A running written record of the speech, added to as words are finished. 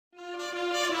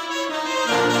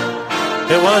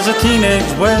It was a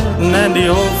teenage wedding and the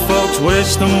old folks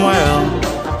wished them well.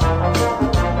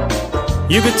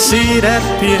 You could see that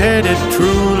Pierre did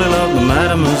truly love the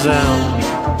mademoiselle.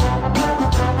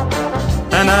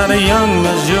 And now the young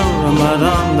monsieur and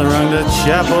madame, they rang the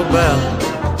chapel bell.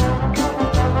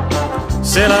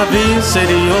 C'est la vie, say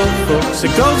the old folks,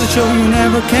 it goes to show you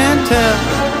never can tell.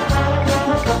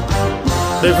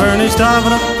 They furnished half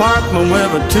an apartment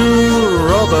with a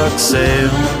 2-rowboat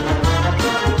sail.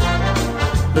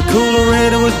 The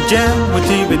coolerator was jammed with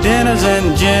TV dinners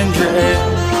and ginger ale.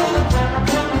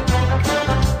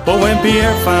 But when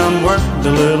Pierre found work,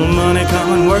 the little money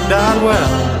coming worked out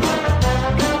well.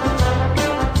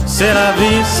 C'est la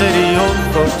vie, say the old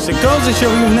folks, it goes to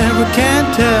show you never can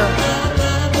tell.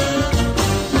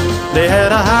 They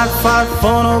had a hi-fi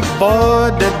phono,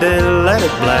 boy, did they let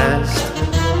it blast.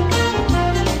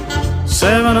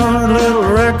 700 little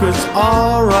records,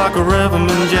 all rock, rhythm,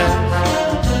 and jazz.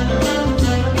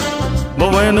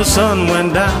 But when the sun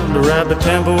went down, the rapid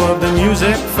tempo of the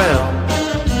music fell.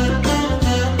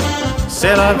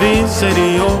 C'est la vie, say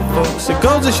the old folks, it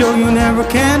goes to show you never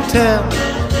can tell.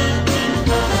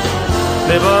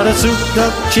 They bought a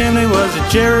souped-up chimney, was a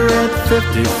cherry red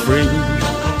 53.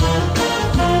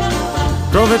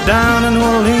 Drove it down to New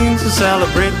Orleans to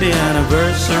celebrate the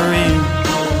anniversary.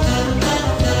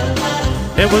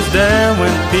 It was there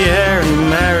when Pierre he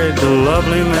married the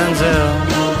lovely Mademoiselle.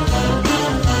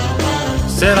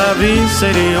 C'est la vie,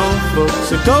 say the old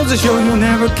folks, it goes to show you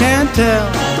never can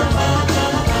tell.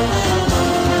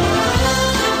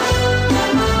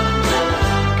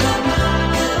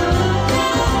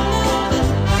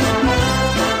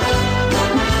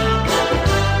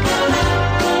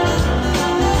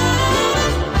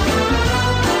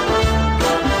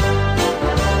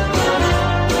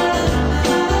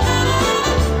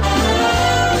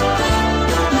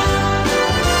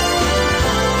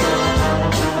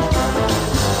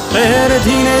 They had a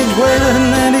teenage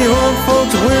wedding and the old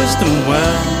folks wished them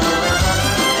well.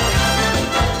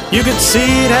 You could see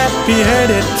that Pierre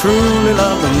did truly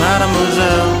love the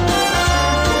mademoiselle.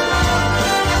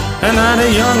 And now the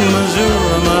young monsieur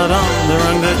and madame, they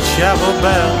rang the chapel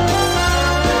bell.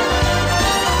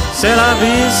 C'est la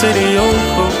vie, say the old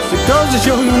folks, it goes to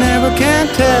show you never can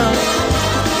tell.